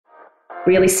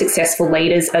Really successful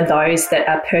leaders are those that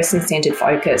are person-centred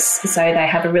focused. So they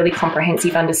have a really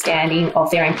comprehensive understanding of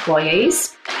their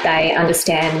employees. They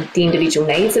understand the individual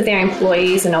needs of their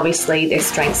employees and obviously their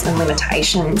strengths and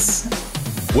limitations.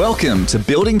 Welcome to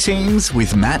Building Teams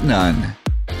with Matt Nunn.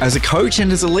 As a coach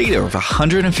and as a leader of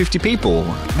 150 people,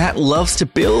 Matt loves to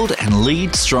build and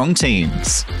lead strong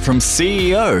teams. From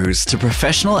CEOs to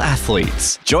professional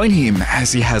athletes, join him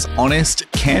as he has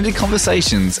honest, candid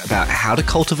conversations about how to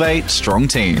cultivate strong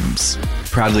teams.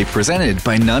 Proudly presented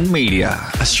by Nunn Media,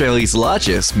 Australia's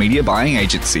largest media buying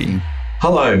agency.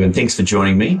 Hello and thanks for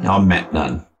joining me. I'm Matt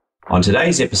Nunn. On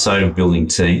today's episode of Building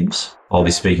Teams, I'll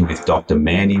be speaking with Dr.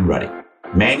 Mandy Ruddock.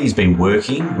 Mandy's been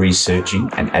working, researching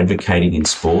and advocating in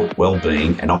sport,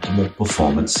 wellbeing and optimal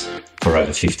performance for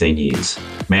over 15 years.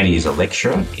 Mandy is a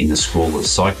lecturer in the School of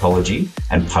Psychology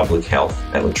and Public Health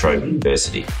at La Trobe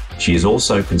University. She has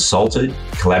also consulted,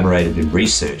 collaborated and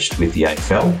researched with the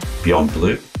AFL, Beyond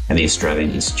Blue and the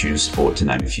Australian Institute of Sport, to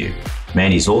name a few.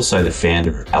 Mandy is also the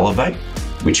founder of Elevate,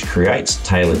 which creates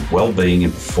tailored wellbeing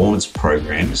and performance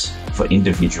programs for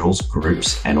individuals,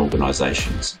 groups and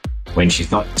organisations. When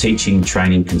she's not teaching,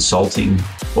 training, consulting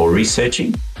or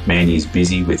researching, Mandy is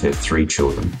busy with her 3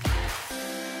 children.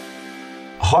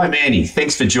 Hi Mandy,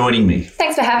 thanks for joining me.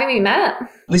 Thanks for having me,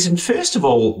 Matt. Listen, first of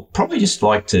all, probably just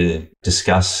like to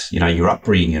discuss, your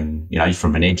upbringing and,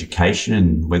 from an education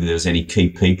and whether there's any key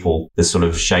people that sort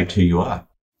of shaped who you are.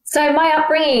 So my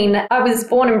upbringing, I was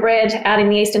born and bred out in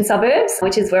the eastern suburbs,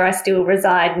 which is where I still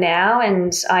reside now,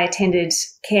 and I attended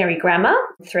Carey Grammar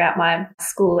throughout my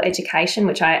school education,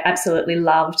 which I absolutely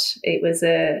loved. It was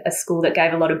a school that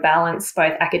gave a lot of balance,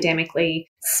 both academically,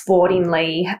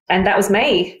 sportingly, and that was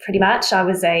me, pretty much. I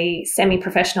was a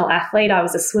semi-professional athlete. I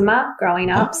was a swimmer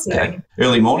growing up. Okay.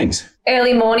 Early mornings,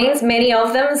 many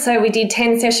of them. So we did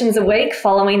 10 sessions a week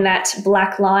following that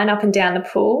black line up and down the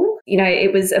pool.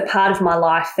 It was a part of my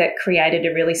life that created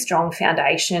a really strong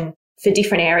foundation for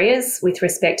different areas with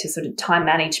respect to sort of time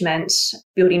management,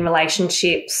 building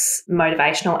relationships,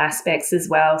 motivational aspects as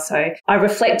well. So I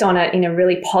reflect on it in a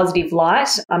really positive light.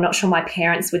 I'm not sure my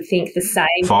parents would think the same.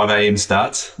 5 a.m.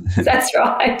 starts. That's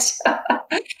right.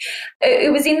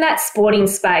 It was in that sporting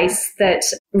space that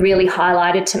really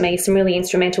highlighted to me some really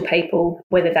instrumental people,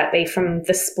 whether that be from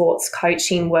the sports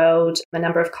coaching world, a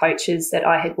number of coaches that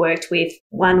I had worked with,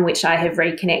 one which I have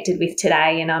reconnected with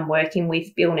today, and I'm working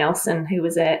with Bill Nelson, who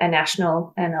was a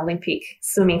national and Olympic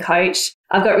swimming coach.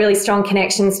 I've got really strong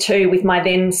connections too with my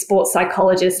then sports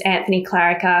psychologist, Anthony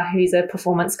Clarica, who's a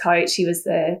performance coach. He was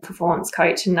the performance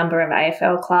coach in a number of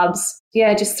AFL clubs.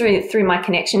 Yeah, just through my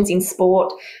connections in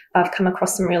sport, I've come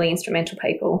across some really instrumental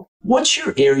people. What's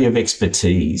your area of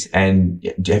expertise and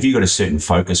have you got a certain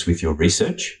focus with your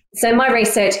research? So my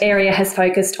research area has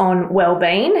focused on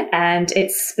wellbeing, and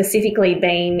it's specifically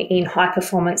been in high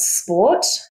performance sport.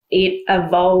 It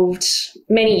evolved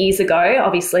many years ago,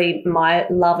 obviously my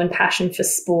love and passion for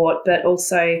sport, but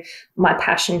also my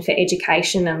passion for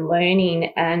education and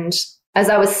learning. And as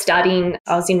I was studying,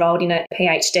 I was enrolled in a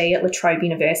PhD at La Trobe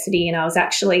University, and I was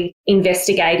actually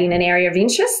investigating an area of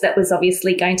interest that was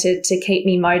obviously going to keep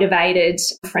me motivated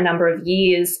for a number of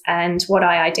years. And what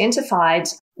I identified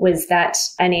was that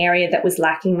an area that was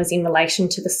lacking was in relation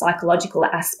to the psychological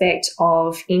aspect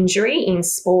of injury in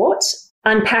sport.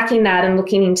 Unpacking that and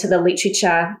looking into the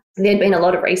literature, there'd been a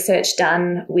lot of research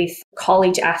done with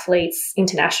college athletes,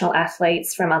 international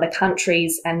athletes from other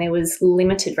countries, and there was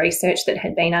limited research that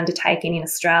had been undertaken in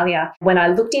Australia. When I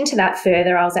looked into that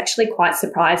further, I was actually quite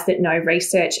surprised that no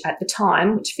research at the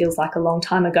time, which feels like a long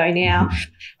time ago now,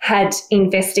 had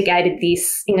investigated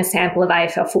this in a sample of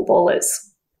AFL footballers.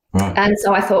 Right. And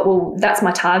so I thought, well, that's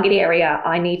my target area.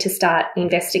 I need to start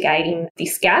investigating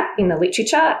this gap in the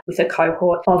literature with a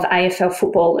cohort of AFL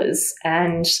footballers.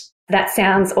 And that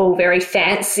sounds all very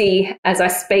fancy as I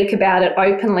speak about it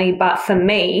openly, but for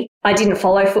me, I didn't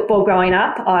follow football growing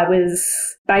up. I was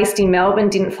based in Melbourne,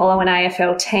 didn't follow an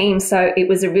AFL team. So it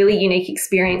was a really unique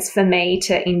experience for me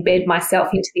to embed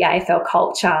myself into the AFL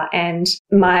culture. And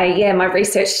my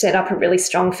research set up a really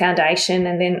strong foundation.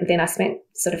 And then I spent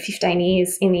sort of 15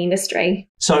 years in the industry.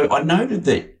 So I noted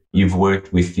that you've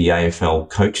worked with the AFL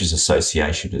Coaches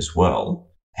Association as well.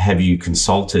 Have you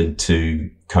consulted to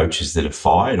coaches that are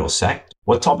fired or sacked?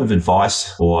 What type of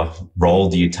advice or role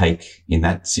do you take in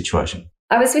that situation?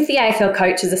 I was with the AFL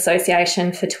Coaches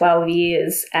Association for 12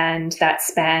 years, and that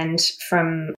spanned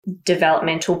from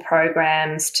developmental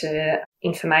programs to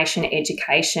information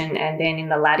education, and then in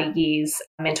the latter years,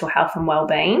 mental health and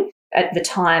wellbeing. At the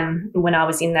time when I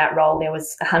was in that role, there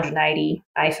was 180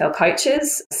 AFL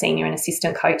coaches, senior and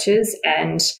assistant coaches,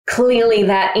 and clearly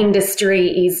that industry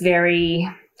is very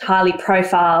highly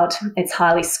profiled, it's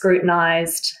highly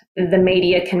scrutinised. The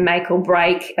media can make or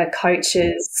break a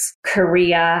coach's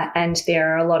career, and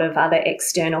there are a lot of other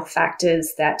external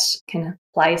factors that can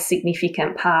play a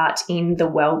significant part in the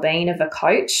well-being of a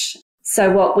coach.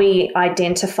 So what we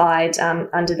identified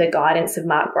under the guidance of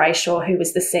Mark Brayshaw, who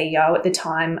was the CEO at the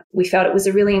time, we felt it was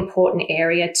a really important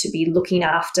area to be looking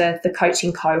after the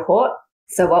coaching cohort.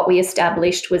 So what we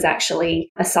established was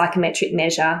actually a psychometric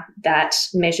measure that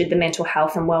measured the mental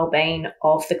health and well-being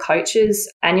of the coaches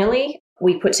annually.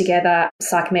 We put together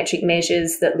psychometric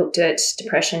measures that looked at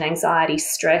depression, anxiety,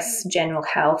 stress, general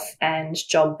health, and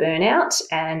job burnout.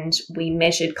 And we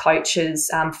measured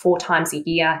coaches 4 times a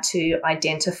year to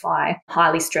identify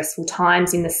highly stressful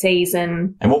times in the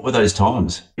season. And what were those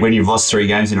times? When you've lost 3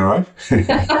 games in a row?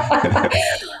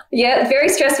 Yeah, very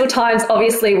stressful times,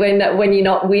 obviously, when you're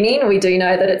not winning. We do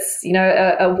know that it's,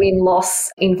 a win-loss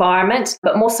environment,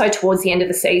 but more so towards the end of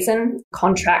the season.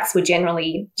 Contracts were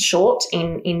generally short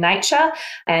in nature,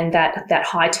 and that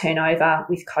high turnover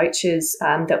with coaches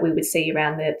that we would see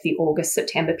around the August,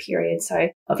 September period. So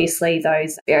obviously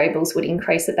those variables would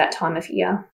increase at that time of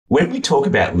year. When we talk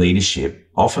about leadership,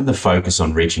 often the focus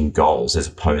on reaching goals as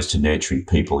opposed to nurturing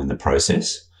people in the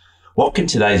process. What can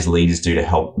today's leaders do to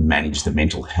help manage the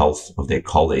mental health of their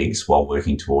colleagues while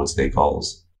working towards their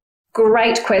goals?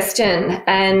 Great question.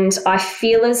 And I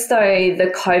feel as though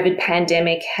the COVID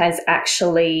pandemic has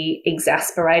actually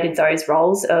exacerbated those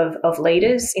roles of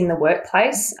leaders in the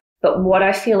workplace. But what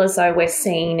I feel as though we're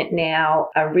seeing now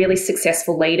are really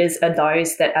successful leaders are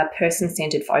those that are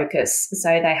person-centered focus.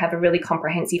 So they have a really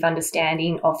comprehensive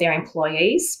understanding of their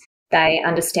employees. They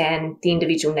understand the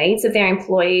individual needs of their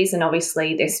employees and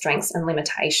obviously their strengths and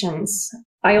limitations.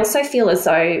 I also feel as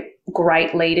though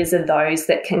great leaders are those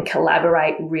that can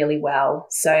collaborate really well.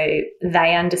 So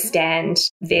they understand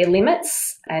their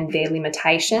limits and their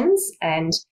limitations.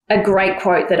 And a great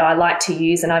quote that I like to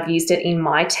use, and I've used it in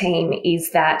my team,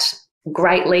 is that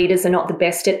great leaders are not the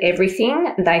best at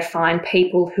everything. They find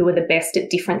people who are the best at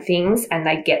different things and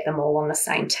they get them all on the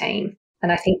same team.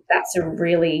 And I think that's a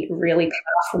really, really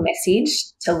powerful message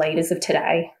to leaders of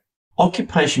today.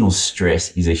 Occupational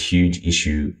stress is a huge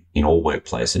issue in all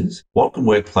workplaces. What can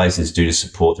workplaces do to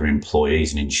support their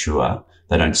employees and ensure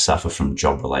they don't suffer from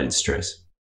job-related stress?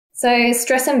 So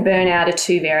stress and burnout are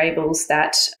 2 variables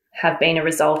that have been a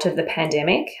result of the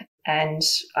pandemic. And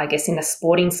I guess in the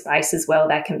sporting space as well,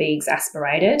 they can be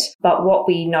exacerbated. But what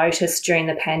we noticed during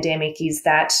the pandemic is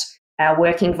that our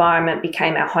work environment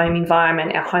became our home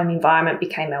environment. Our home environment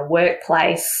became our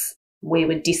workplace. We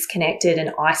were disconnected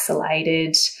and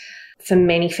isolated. For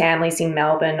many families in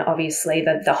Melbourne, obviously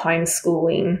the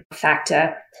homeschooling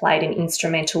factor played an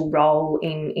instrumental role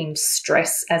in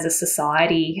stress as a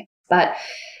society. But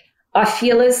I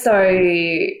feel as though,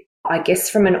 I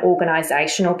guess from an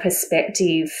organisational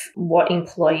perspective, what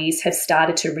employees have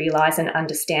started to realise and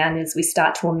understand as we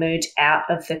start to emerge out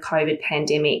of the COVID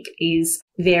pandemic is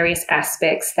various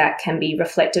aspects that can be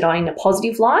reflected on in a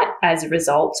positive light as a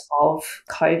result of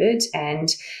COVID.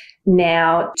 And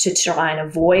now, to try and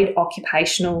avoid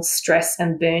occupational stress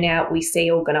and burnout, we see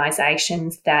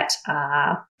organisations that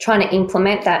are trying to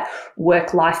implement that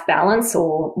work-life balance,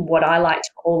 or what I like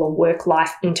to call a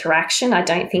work-life interaction. I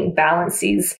don't think balance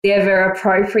is ever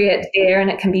appropriate there,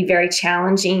 and it can be very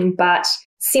challenging, but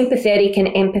sympathetic and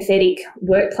empathetic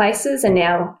workplaces are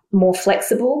now more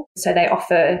flexible. So they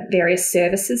offer various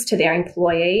services to their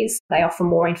employees. They offer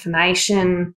more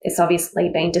information. There's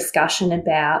obviously been discussion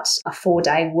about a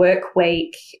 4-day work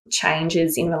week,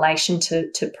 changes in relation to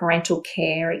parental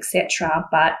care, etc.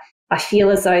 But I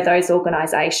feel as though those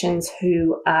organisations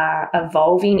who are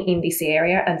evolving in this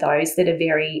area are those that are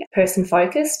very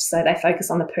person-focused. So they focus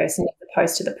on the person as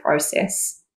opposed to the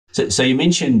process. So you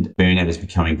mentioned burnout is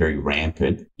becoming very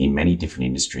rampant in many different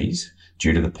industries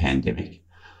due to the pandemic.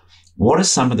 What are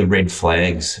some of the red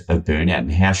flags of burnout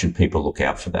and how should people look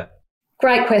out for that?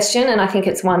 Great question, and I think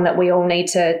it's one that we all need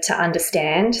to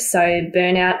understand. So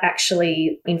burnout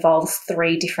actually involves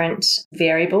 3 different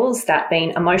variables, that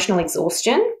being emotional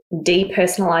exhaustion,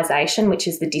 depersonalisation, which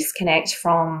is the disconnect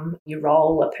from your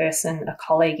role, a person, a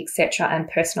colleague, etc., and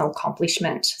personal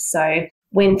accomplishment. So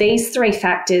when these 3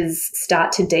 factors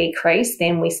start to decrease,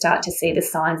 then we start to see the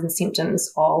signs and symptoms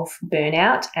of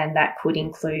burnout, and that could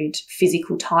include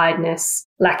physical tiredness,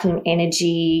 lacking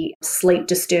energy, sleep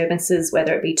disturbances,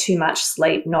 whether it be too much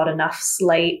sleep, not enough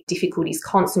sleep, difficulties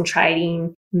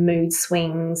concentrating, mood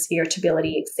swings,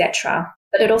 irritability, etc.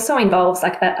 But it also involves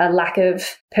like a lack of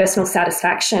personal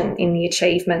satisfaction in the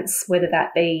achievements, whether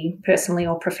that be personally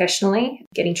or professionally,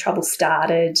 getting trouble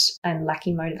started and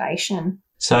lacking motivation.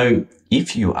 So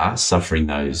if you are suffering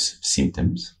those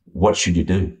symptoms, what should you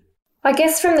do? I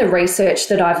guess from the research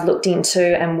that I've looked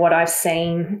into and what I've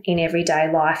seen in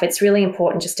everyday life, it's really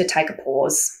important just to take a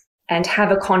pause and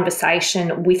have a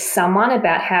conversation with someone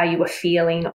about how you are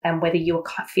feeling and whether you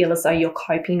feel as though you're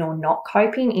coping or not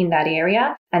coping in that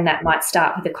area. And that might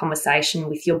start with a conversation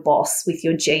with your boss, with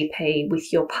your GP,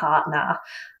 with your partner,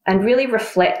 and really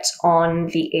reflect on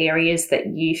the areas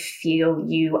that you feel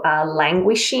you are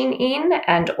languishing in,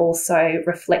 and also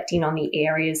reflecting on the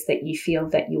areas that you feel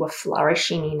that you are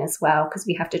flourishing in as well, because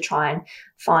we have to try and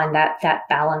find that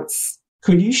balance.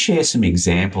 Could you share some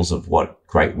examples of what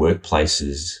great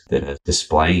workplaces that are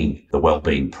displaying the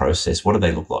wellbeing process, what do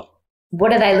they look like?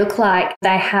 What do they look like?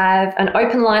 They have an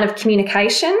open line of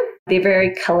communication. They're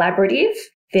very collaborative.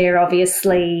 They're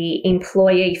obviously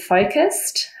employee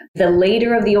focused. The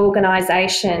leader of the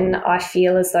organisation, I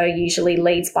feel as though usually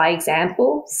leads by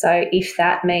example. So if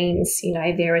that means,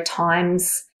 there are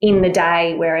times in the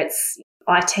day where it's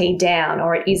IT down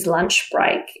or it is lunch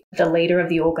break, the leader of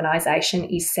the organisation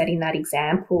is setting that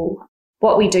example.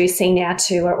 What we do see now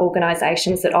too are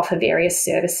organisations that offer various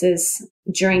services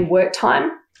during work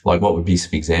time. Like what would be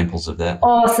some examples of that?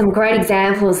 Oh, some great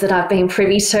examples that I've been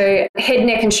privy to. Head,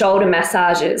 neck and shoulder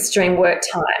massages during work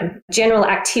time. General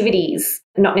activities,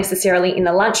 not necessarily in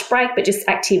the lunch break, but just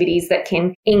activities that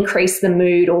can increase the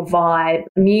mood or vibe.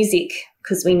 Music,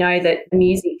 because we know that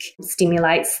music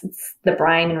stimulates the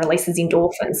brain and releases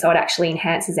endorphins, so it actually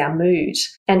enhances our mood.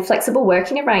 And flexible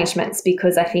working arrangements,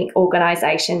 because I think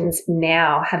organisations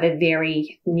now have a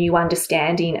very new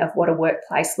understanding of what a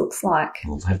workplace looks like.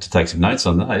 We'll have to take some notes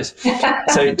on those.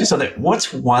 So just on that,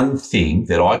 what's one thing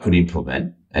that I could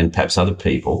implement, and perhaps other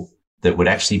people, that would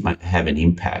actually have an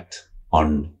impact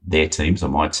on their teams or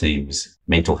my team's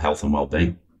mental health and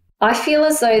wellbeing? I feel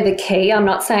as though the key, I'm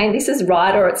not saying this is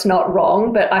right or it's not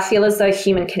wrong, but I feel as though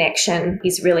human connection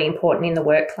is really important in the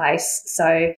workplace.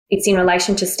 So it's in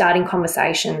relation to starting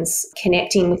conversations,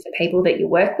 connecting with the people that you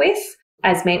work with.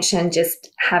 As mentioned,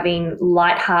 just having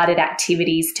lighthearted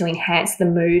activities to enhance the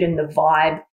mood and the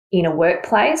vibe in a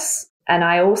workplace. And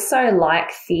I also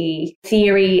like the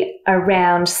theory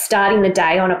around starting the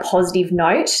day on a positive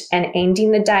note and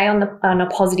ending the day on a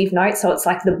positive note. So it's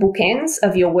like the bookends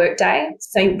of your workday.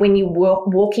 So when you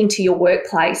walk into your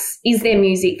workplace, is there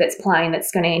music that's playing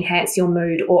that's going to enhance your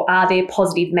mood, or are there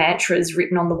positive mantras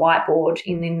written on the whiteboard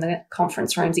in the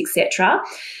conference rooms, etc.?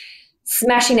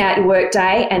 Smashing out your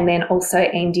workday and then also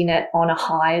ending it on a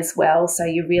high as well. So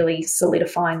you're really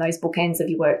solidifying those bookends of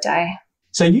your workday.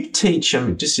 So you teach,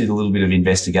 just did a little bit of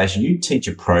investigation, you teach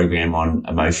a program on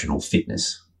emotional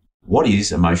fitness. What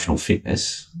is emotional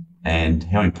fitness and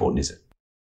how important is it?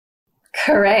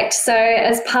 Correct. So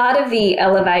as part of the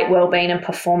Elevate Wellbeing and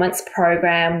Performance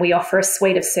program, we offer a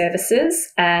suite of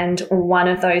services, and one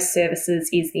of those services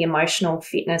is the emotional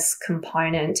fitness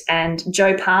component. And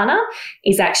Joe Parner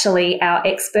is actually our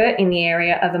expert in the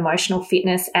area of emotional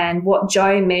fitness, and what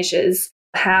Joe measures,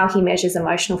 how he measures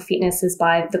emotional fitness, is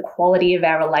by the quality of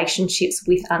our relationships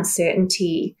with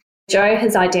uncertainty. Joe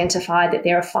has identified that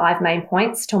there are 5 main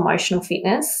points to emotional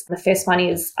fitness. The first one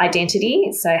is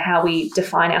identity, so how we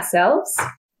define ourselves.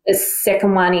 The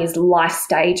second one is life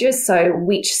stages, so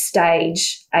which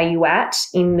stage are you at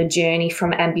in the journey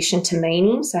from ambition to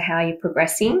meaning, so how you're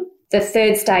progressing. The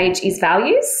third stage is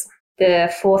values.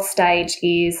 The fourth stage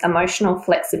is emotional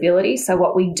flexibility. So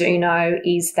what we do know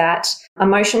is that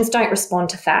emotions don't respond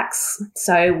to facts.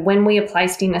 So when we are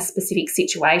placed in a specific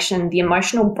situation, the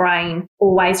emotional brain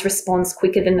always responds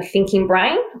quicker than the thinking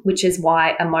brain, which is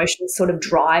why emotions sort of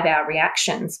drive our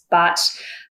reactions. But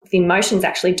the emotions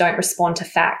actually don't respond to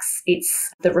facts.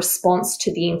 It's the response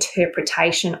to the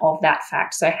interpretation of that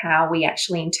fact. So how we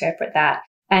actually interpret that.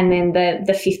 And then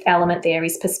the fifth element there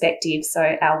is perspective,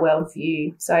 so our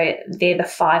worldview. So they're the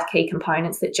 5 key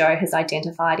components that Joe has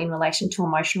identified in relation to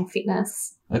emotional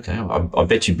fitness. Okay, I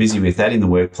bet you're busy with that in the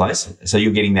workplace. So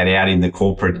you're getting that out in the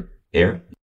corporate area?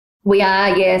 We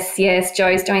are, yes.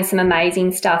 Joe's doing some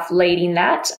amazing stuff leading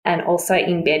that and also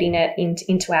embedding it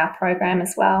into our program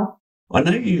as well. I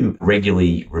know you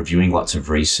regularly reviewing lots of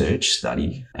research,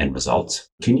 study and results.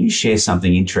 Can you share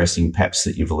something interesting perhaps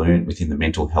that you've learned within the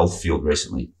mental health field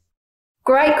recently?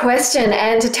 Great question.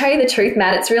 And to tell you the truth,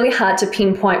 Matt, it's really hard to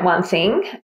pinpoint one thing.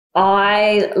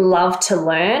 I love to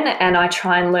learn and I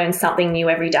try and learn something new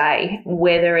every day,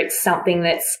 whether it's something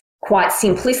that's quite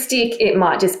simplistic, it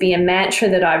might just be a mantra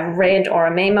that I've read or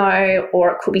a memo,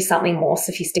 or it could be something more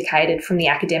sophisticated from the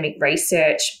academic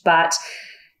research. But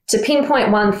to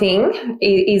pinpoint one thing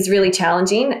is really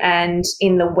challenging, and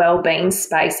in the wellbeing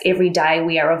space, every day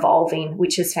we are evolving,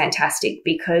 which is fantastic,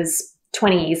 because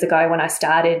 20 years ago when I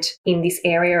started in this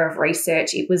area of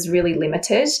research, it was really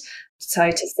limited. So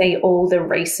to see all the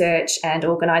research and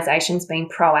organisations being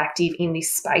proactive in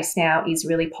this space now is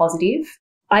really positive.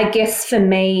 I guess for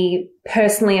me,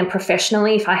 personally and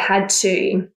professionally, if I had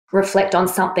to reflect on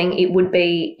something, it would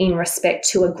be in respect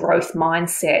to a growth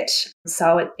mindset.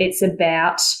 So it's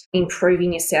about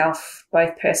improving yourself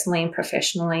both personally and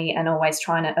professionally and always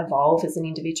trying to evolve as an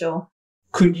individual.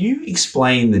 Could you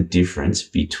explain the difference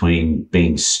between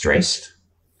being stressed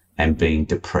and being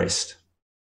depressed?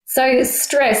 So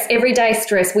stress, everyday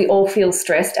stress, we all feel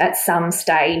stressed at some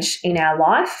stage in our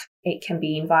life. It can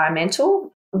be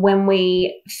environmental. When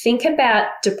we think about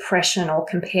depression or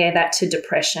compare that to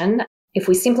depression, if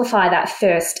we simplify that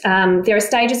first, there are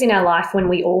stages in our life when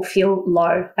we all feel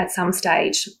low at some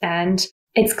stage, and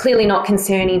it's clearly not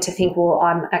concerning to think, well,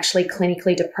 I'm actually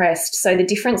clinically depressed. So the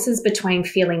differences between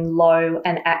feeling low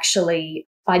and actually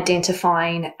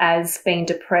identifying as being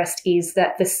depressed is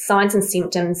that the signs and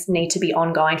symptoms need to be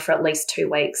ongoing for at least 2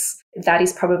 weeks. That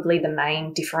is probably the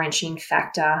main differentiating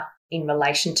factor in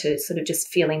relation to sort of just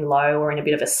feeling low or in a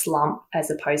bit of a slump as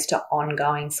opposed to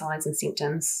ongoing signs and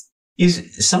symptoms.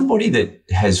 Is somebody that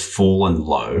has fallen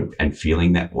low and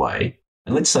feeling that way,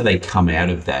 and let's say they come out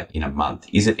of that in a month,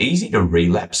 is it easy to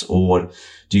relapse, or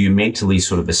do you mentally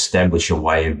sort of establish a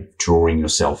way of drawing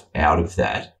yourself out of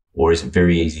that, or is it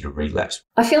very easy to relapse?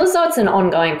 I feel as though it's an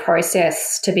ongoing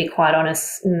process, to be quite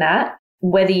honest, Matt,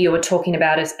 whether you were talking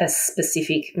about a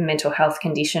specific mental health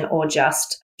condition or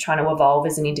just trying to evolve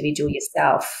as an individual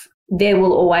yourself. There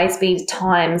will always be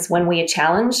times when we are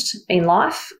challenged in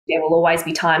life. There will always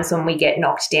be times when we get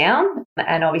knocked down,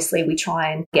 and obviously we try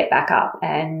and get back up.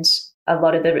 And a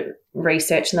lot of the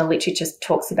research and the literature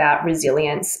talks about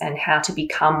resilience and how to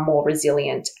become more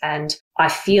resilient. And I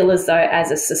feel as though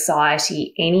as a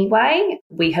society anyway,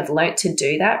 we have learnt to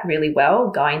do that really well,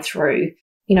 going through,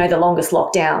 the longest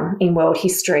lockdown in world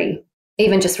history.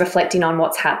 Even just reflecting on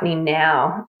what's happening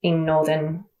now in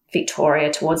northern Victoria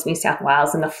towards New South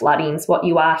Wales and the floodings, what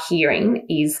you are hearing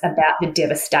is about the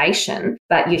devastation,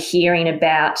 but you're hearing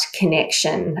about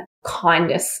connection,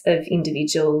 kindness of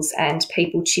individuals and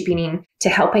people chipping in to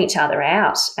help each other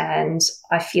out. And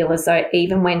I feel as though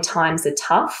even when times are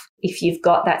tough, if you've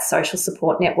got that social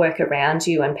support network around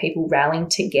you and people rallying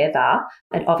together,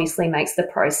 it obviously makes the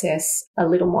process a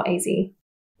little more easy.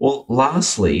 Well,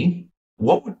 lastly,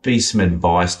 what would be some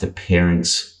advice to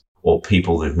parents or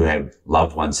people who have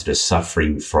loved ones that are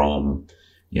suffering from,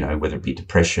 whether it be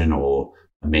depression or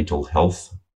a mental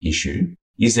health issue?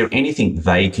 Is there anything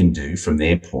they can do from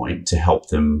their point to help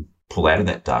them pull out of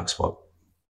that dark spot?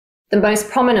 The most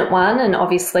prominent one, and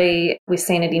obviously we've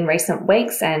seen it in recent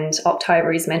weeks, and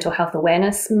October is Mental Health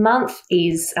Awareness Month,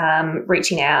 is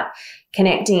reaching out,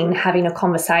 connecting, having a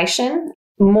conversation.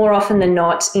 More often than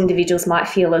not, individuals might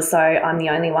feel as though I'm the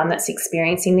only one that's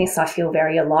experiencing this. I feel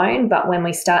very alone. But when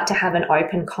we start to have an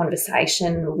open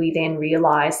conversation, we then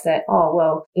realise that,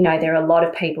 there are a lot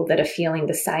of people that are feeling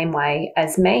the same way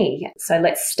as me. So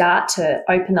let's start to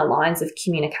open the lines of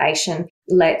communication.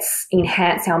 Let's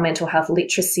enhance our mental health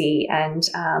literacy and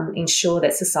ensure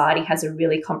that society has a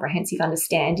really comprehensive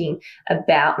understanding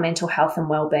about mental health and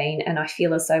wellbeing. And I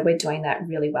feel as though we're doing that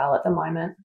really well at the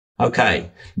moment. Okay.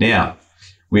 Now,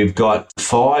 we've got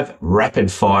 5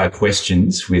 rapid-fire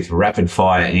questions with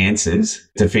rapid-fire answers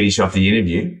to finish off the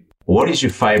interview. What is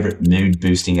your favourite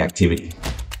mood-boosting activity?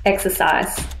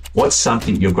 Exercise. What's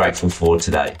something you're grateful for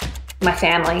today? My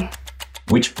family.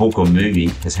 Which book or movie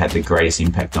has had the greatest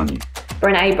impact on you?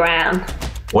 Brené Brown.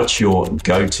 What's your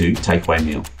go-to takeaway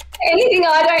meal? Anything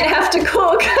I don't have to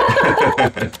cook.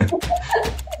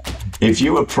 If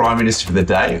you were Prime Minister for the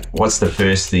day, what's the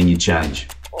first thing you'd change?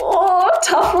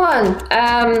 Tough one.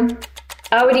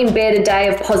 I would embed a day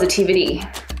of positivity.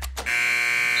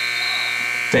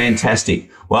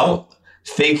 Fantastic. Well,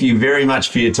 thank you very much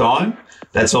for your time.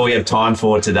 That's all we have time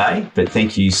for today, but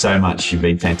thank you so much. You've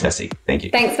been fantastic. Thank you.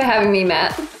 Thanks for having me,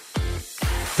 Matt.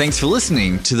 Thanks for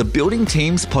listening to the Building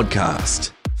Teams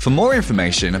podcast. For more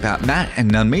information about Matt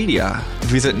and Nunn Media,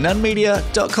 visit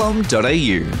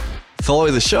nunmedia.com.au.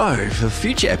 Follow the show for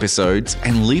future episodes,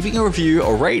 and leaving a review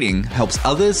or rating helps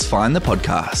others find the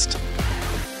podcast.